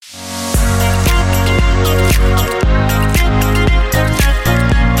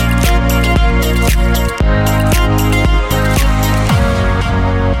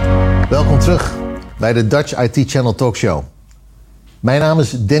bij de Dutch IT Channel Talkshow. Mijn naam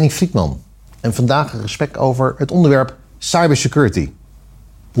is Danny Friedman en vandaag een gesprek over het onderwerp cybersecurity.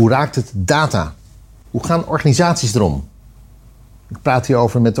 Hoe raakt het data? Hoe gaan organisaties erom? Ik praat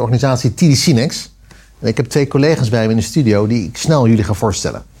hierover met de organisatie TD SYNNEX. En ik heb 2 collega's bij me in de studio die ik snel jullie ga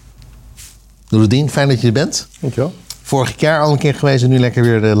voorstellen. Noureddin, fijn dat je er bent. Dankjewel. Vorig jaar al een keer geweest en nu lekker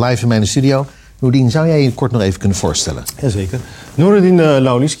weer live in mijn studio. Noureddin, zou jij je kort nog even kunnen voorstellen? Jazeker. Noureddin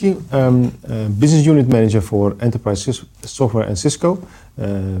Laoliski, Business Unit Manager voor Enterprise Software en Cisco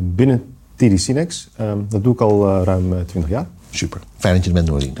binnen TD SYNNEX. Dat doe ik al ruim 20 jaar. Super. Fijn dat je er bent,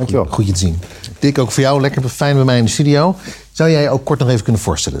 Noureddin. Dankjewel. Goed je te zien. Dick, ook voor jou lekker fijn bij mij in de studio. Zou jij je ook kort nog even kunnen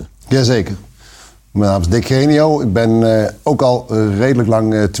voorstellen? Jazeker. Mijn naam is Dick Genio. Ik ben ook al redelijk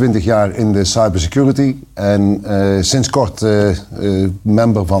lang 20 jaar in de cybersecurity. En sinds kort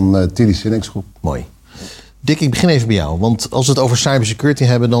member van TD SYNNEX Groep. Mooi. Dick, ik begin even bij jou. Want als we het over cybersecurity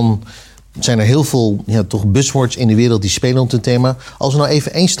hebben, dan zijn er heel veel toch buzzwords in de wereld die spelen op het thema. Als we nou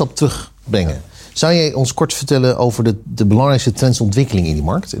even 1 stap terugbrengen. Zou jij ons kort vertellen over de belangrijkste trends en ontwikkelingen in die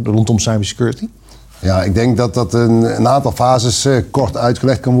markt rondom cybersecurity? Ja, ik denk dat dat een aantal fases kort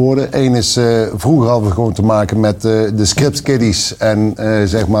uitgelegd kan worden. Eén is, vroeger hadden we gewoon te maken met de scriptkiddies en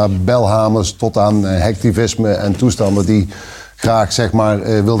zeg maar belhamers tot aan hacktivisme en toestanden die graag zeg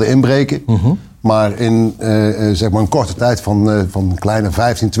maar wilden inbreken. Mm-hmm. Maar in zeg maar een korte tijd van een kleine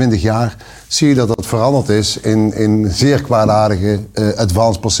 15, 20 jaar zie je dat dat veranderd is in zeer kwaadaardige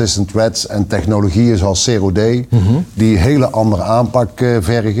advanced persistent threats en technologieën zoals CROD, mm-hmm. die hele andere aanpak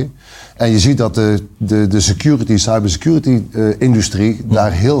vergen. En je ziet dat de cybersecurity industrie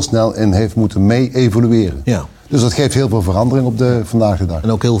daar heel snel in heeft moeten mee evolueren. Ja. Dus dat geeft heel veel verandering op de vandaag de dag.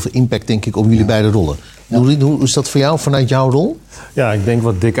 En ook heel veel impact denk ik op jullie beide rollen. Ja. Hoe is dat voor jou vanuit jouw rol? Ja, ik denk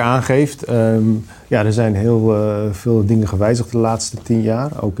wat Dick aangeeft. Er zijn heel veel dingen gewijzigd de laatste 10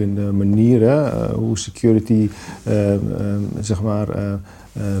 jaar. Ook in de manieren hoe security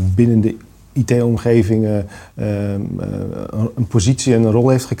binnen de IT-omgevingen een positie en een rol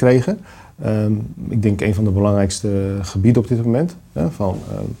heeft gekregen. Ik denk een van de belangrijkste gebieden op dit moment. Van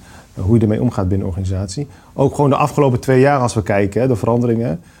hoe je ermee omgaat binnen een organisatie. Ook gewoon de afgelopen 2 jaar als we kijken, de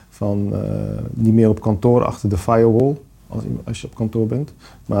veranderingen. Van niet meer op kantoor achter de firewall, als je op kantoor bent.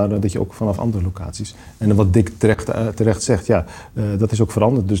 Maar dat je ook vanaf andere locaties. En wat Dick terecht zegt, dat is ook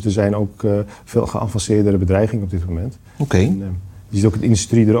veranderd. Dus er zijn ook veel geavanceerdere bedreigingen op dit moment. Oké. Je ziet ook dat de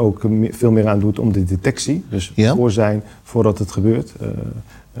industrie er ook veel meer aan doet om de detectie. Dus voor zijn, voordat het gebeurt,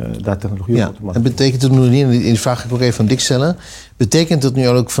 daar technologie op te maken. En betekent het nu, in die vraag ga ik ook even aan Dick stellen. Betekent het nu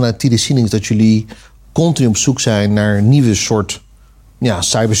ook vanuit TD SYNNEX dat jullie continu op zoek zijn naar nieuwe soort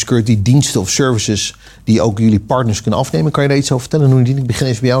cybersecurity diensten of services die ook jullie partners kunnen afnemen? Kan je daar iets over vertellen, Noureddin? Ik begin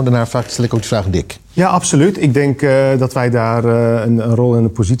even bij jou, daarna stel ik ook de vraag aan Dick. Ja, absoluut. Ik denk dat wij daar een rol en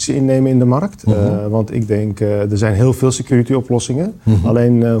een positie innemen in de markt. Mm-hmm. Want ik denk, er zijn heel veel security oplossingen. Mm-hmm.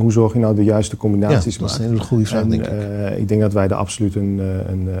 Alleen, hoe zorg je nou de juiste combinaties dat is een hele goede vraag, denk ik. Ik denk dat wij daar absoluut een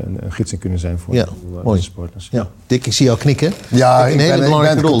gids in kunnen zijn voor onze partners. Ja. Dick, ik zie jou knikken. Ja, ik ben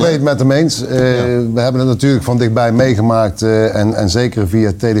het compleet met hem eens. We hebben het natuurlijk van dichtbij meegemaakt en zeker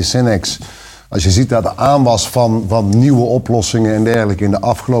via TD SYNNEX. Als je ziet dat de aanwas van nieuwe oplossingen en dergelijke in de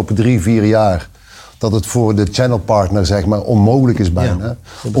afgelopen 3-4 jaar, dat het voor de channelpartner zeg maar onmogelijk is bijna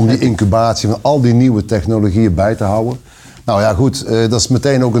om die incubatie van al die nieuwe technologieën bij te houden. Nou ja goed, dat is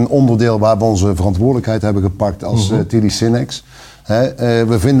meteen ook een onderdeel waar we onze verantwoordelijkheid hebben gepakt als TD SYNNEX.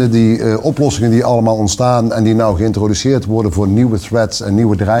 We vinden die oplossingen die allemaal ontstaan en die nou geïntroduceerd worden voor nieuwe threats en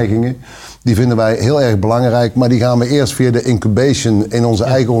nieuwe dreigingen, die vinden wij heel erg belangrijk. Maar die gaan we eerst via de incubation in onze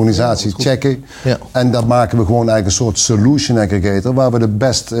eigen organisatie checken. Ja. En dat maken we gewoon eigenlijk een soort solution aggregator waar we de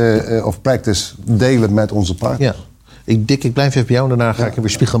best of practice delen met onze partners. Ja. Dick, ik blijf even bij jou en daarna ga ik weer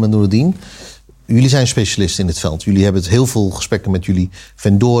spiegelen met Noureddin. Jullie zijn specialisten in het veld. Jullie hebben heel veel gesprekken met jullie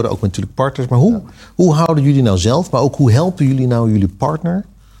vendoren, ook met natuurlijk partners. Maar hoe houden jullie nou zelf, maar ook hoe helpen jullie nou jullie partner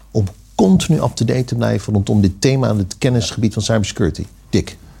om continu up-to-date te blijven rondom dit thema en het kennisgebied van cybersecurity?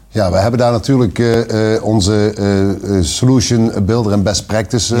 Dick. Ja, we hebben daar natuurlijk onze solution builder en best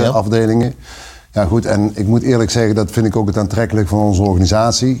practice afdelingen. Ja goed, en ik moet eerlijk zeggen, dat vind ik ook het aantrekkelijk van onze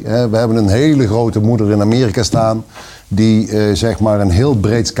organisatie. We hebben een hele grote moeder in Amerika staan die zeg maar een heel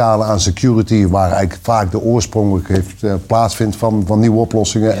breed scala aan security, waar eigenlijk vaak de oorsprong plaatsvindt van nieuwe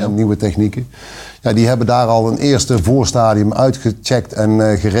oplossingen en nieuwe technieken. Ja, die hebben daar al een eerste voorstadium uitgecheckt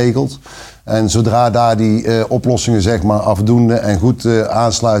en geregeld. En zodra daar die oplossingen zeg maar afdoende en goed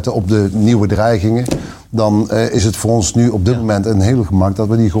aansluiten op de nieuwe dreigingen, dan is het voor ons nu op dit moment een heel gemak dat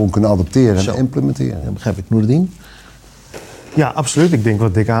we die gewoon kunnen adopteren en implementeren. Ja, begrijp ik. Noureddin? Ja, absoluut. Ik denk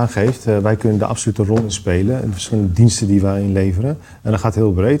wat Dick aangeeft. Wij kunnen de absolute rol in spelen. De verschillende diensten die wij inleveren. En dat gaat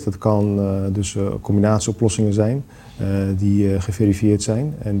heel breed. Dat kan dus combinatieoplossingen zijn. Die geverifieerd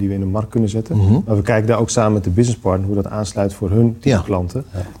zijn en die we in de markt kunnen zetten. Mm-hmm. Maar we kijken daar ook samen met de businesspartner hoe dat aansluit voor hun klanten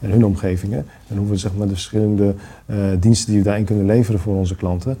en hun omgevingen. En hoe we zeg maar, de verschillende diensten die we daarin kunnen leveren voor onze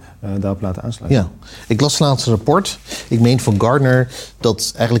klanten daarop laten aansluiten. Ja. Ik las laatst een rapport, ik meen van Gartner,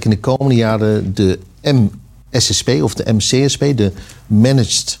 dat eigenlijk in de komende jaren de MSSP of de MCSP, de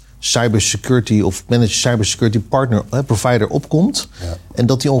Managed Cybersecurity of Managed Cybersecurity Partner Provider opkomt. Ja. En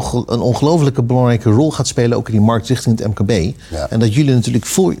dat die een ongelofelijke belangrijke rol gaat spelen ook in die markt richting het MKB. Ja. En dat jullie natuurlijk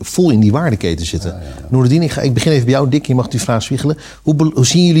vol in die waardeketen zitten. Noordien, ik begin even bij jou, Dick, je mag die vraag spiegelen. Hoe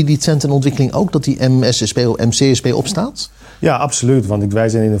zien jullie die trend en ontwikkeling ook, dat die MSSP of MCSP opstaat? Ja, absoluut. Want wij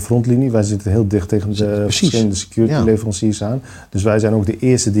zijn in de frontlinie. Wij zitten heel dicht tegen de verschillende security leveranciers aan. Dus wij zijn ook de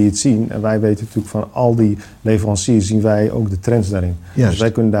eerste die het zien. En wij weten natuurlijk van al die leveranciers zien wij ook de trends daarin. Juist. Dus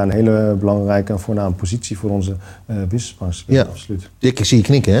wij kunnen daar een hele belangrijke en voorname positie voor onze businesspartners spelen. Ja. Absoluut. Dick, ik zie je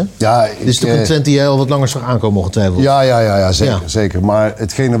knikken, hè? Ja, dit is toch een trend die jij al wat langer zag aankomen, ongetwijfeld? Ja, zeker. Maar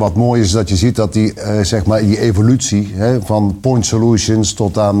hetgene wat mooi is dat je ziet dat die, zeg maar, die evolutie van point solutions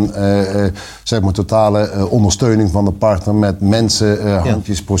tot aan zeg maar, totale ondersteuning van de partner met mensen,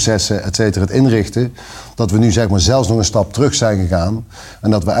 handjes, processen, et cetera, het inrichten. Dat we nu zeg maar zelfs nog een stap terug zijn gegaan.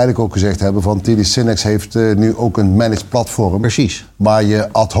 En dat we eigenlijk ook gezegd hebben van TD SYNNEX heeft nu ook een managed platform. Precies. Waar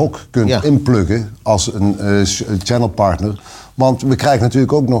je ad hoc kunt inpluggen als een channel partner. Want we krijgen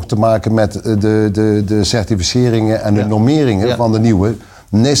natuurlijk ook nog te maken met de certificeringen en de normeringen van de nieuwe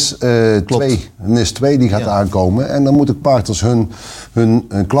NIS 2 die gaat aankomen. En dan moeten partners hun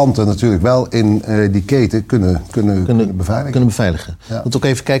klanten natuurlijk wel in die keten kunnen beveiligen. Ja. Ik moet ook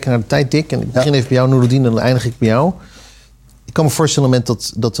even kijken naar de tijd, Dick. En ik begin even bij jou, Noordien, en dan eindig ik bij jou. Ik kan me voorstellen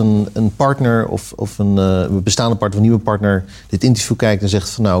dat een partner of een bestaande partner of een nieuwe partner dit interview kijkt en zegt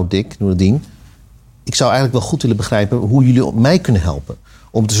van nou, Dick, Noordien, ik zou eigenlijk wel goed willen begrijpen hoe jullie mij kunnen helpen.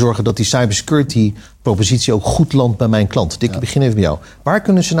 Om te zorgen dat die cybersecurity propositie ook goed landt bij mijn klant. Dick, ik begin even bij jou. Waar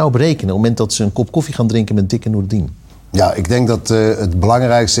kunnen ze nou berekenen op het moment dat ze een kop koffie gaan drinken met Dick en Noordien? Ja, ik denk dat het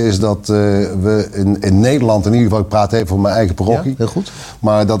belangrijkste is dat we in Nederland, in ieder geval, ik praat even voor mijn eigen parochie. Ja, heel goed.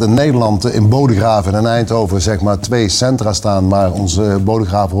 Maar dat in Nederland, in Bodegraven en Eindhoven, zeg maar 2 centra staan waar onze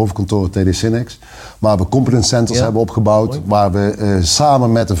Bodegraven hoofdkantoor TD SYNNEX, waar we competence centers hebben opgebouwd, mooi. Waar we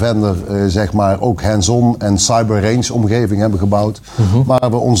samen met de vendor zeg maar ook hands-on en cyber range omgeving hebben gebouwd. Mm-hmm. Waar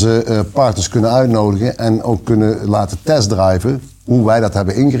we onze partners kunnen uitnodigen en ook kunnen laten testdriven. Hoe wij dat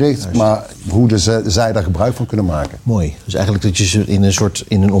hebben ingericht, maar hoe zij daar gebruik van kunnen maken. Mooi. Dus eigenlijk dat je ze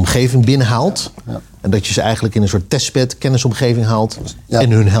in een omgeving binnenhaalt. Ja. En dat je ze eigenlijk in een soort testbed, kennisomgeving haalt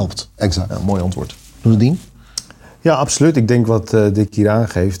en hun helpt. Exact. Ja, mooi antwoord. Noordien? Ja, absoluut. Ik denk wat Dick hier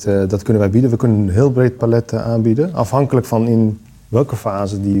aangeeft, dat kunnen wij bieden. We kunnen een heel breed palet aanbieden. Afhankelijk van in welke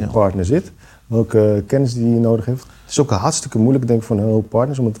fase die partner zit. Welke kennis die je nodig heeft. Het is ook hartstikke moeilijk, denk ik, voor een heel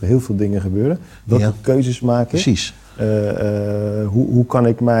partners, omdat er heel veel dingen gebeuren. Welke keuzes maken. Precies. Hoe kan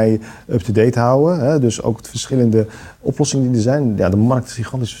ik mij up-to-date houden? Hè? Dus ook de verschillende oplossingen die er zijn. Ja, de markt is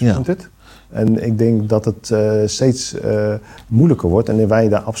gigantisch versplinterd. En ik denk dat het steeds moeilijker wordt. En wij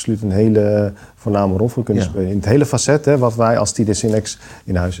daar absoluut een hele voorname rol voor kunnen spelen. In het hele facet wat wij als TD SYNNEX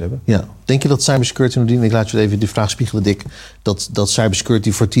in huis hebben. Ja. Denk je dat cybersecurity, Noordien, ik laat je even die vraag spiegelen, Dick, dat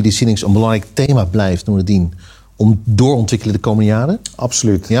cybersecurity voor TD SYNNEX een belangrijk thema blijft, Noordien, om doorontwikkelen de komende jaren?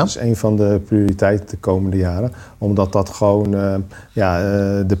 Absoluut. Ja? Dat is een van de prioriteiten de komende jaren. Omdat dat gewoon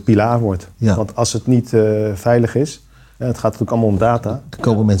de pilaar wordt. Ja. Want als het niet veilig is, het gaat natuurlijk allemaal om data.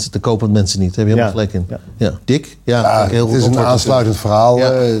 Te kopen mensen niet. Daar heb je helemaal gelijk in. Ja. Dick? Heel het is een aansluitend verhaal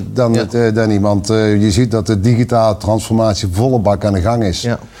Danny. Want je ziet dat de digitale transformatie volle bak aan de gang is.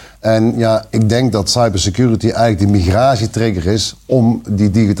 Ja. En ik denk dat cybersecurity eigenlijk de migratietrigger is om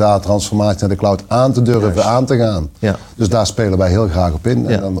die digitale transformatie naar de cloud aan te durven aan te gaan. Ja. Dus daar spelen wij heel graag op in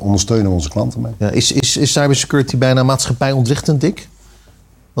en dan ondersteunen we onze klanten mee. Ja. Is cybersecurity bijna maatschappijontwrichtend, Dick?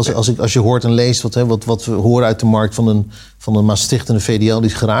 Als je hoort en leest wat we horen uit de markt van een Maastricht en de VDL die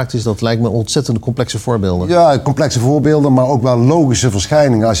geraakt is, dat lijkt me ontzettend complexe voorbeelden. Ja, complexe voorbeelden, maar ook wel logische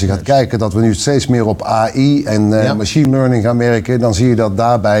verschijningen. Als je gaat kijken dat we nu steeds meer op AI en machine learning gaan werken, dan zie je dat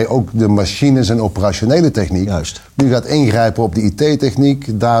daarbij ook de machines en operationele techniek nu gaat ingrijpen op de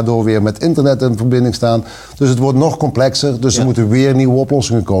IT-techniek, daardoor weer met internet in verbinding staan. Dus het wordt nog complexer, dus er moeten weer nieuwe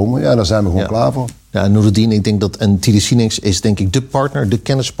oplossingen komen. Ja, daar zijn we gewoon klaar voor. Ja, en Noordien, ik denk dat TD SYNNEX is denk ik de partner, de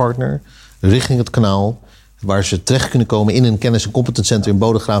kennispartner richting het kanaal waar ze terecht kunnen komen in een kennis- en competence center in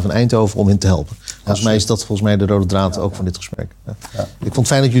Bodegraven en Eindhoven om hen te helpen. Volgens mij is dat de rode draad ook van dit gesprek. Ja. Ja. Ik vond het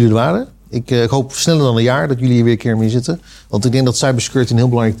fijn dat jullie er waren. Ik hoop sneller dan een jaar dat jullie hier weer een keer mee zitten. Want ik denk dat cybersecurity een heel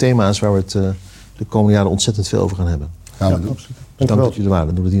belangrijk thema is waar we het de komende jaren ontzettend veel over gaan hebben. Dank dat jullie er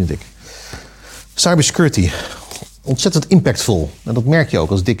waren, Noorddien en Dick. Cybersecurity. Ontzettend impactvol. En dat merk je ook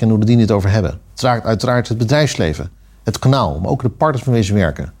als Dick en Noorddien het over hebben. Het raakt uiteraard het bedrijfsleven, het kanaal, maar ook de partners waarmee ze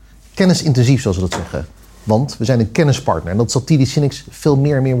werken. Kennisintensief, zoals we dat zeggen. Want we zijn een kennispartner en dat zal TD SYNNEX veel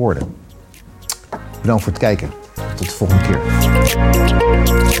meer en meer worden. Bedankt voor het kijken. Tot de volgende keer.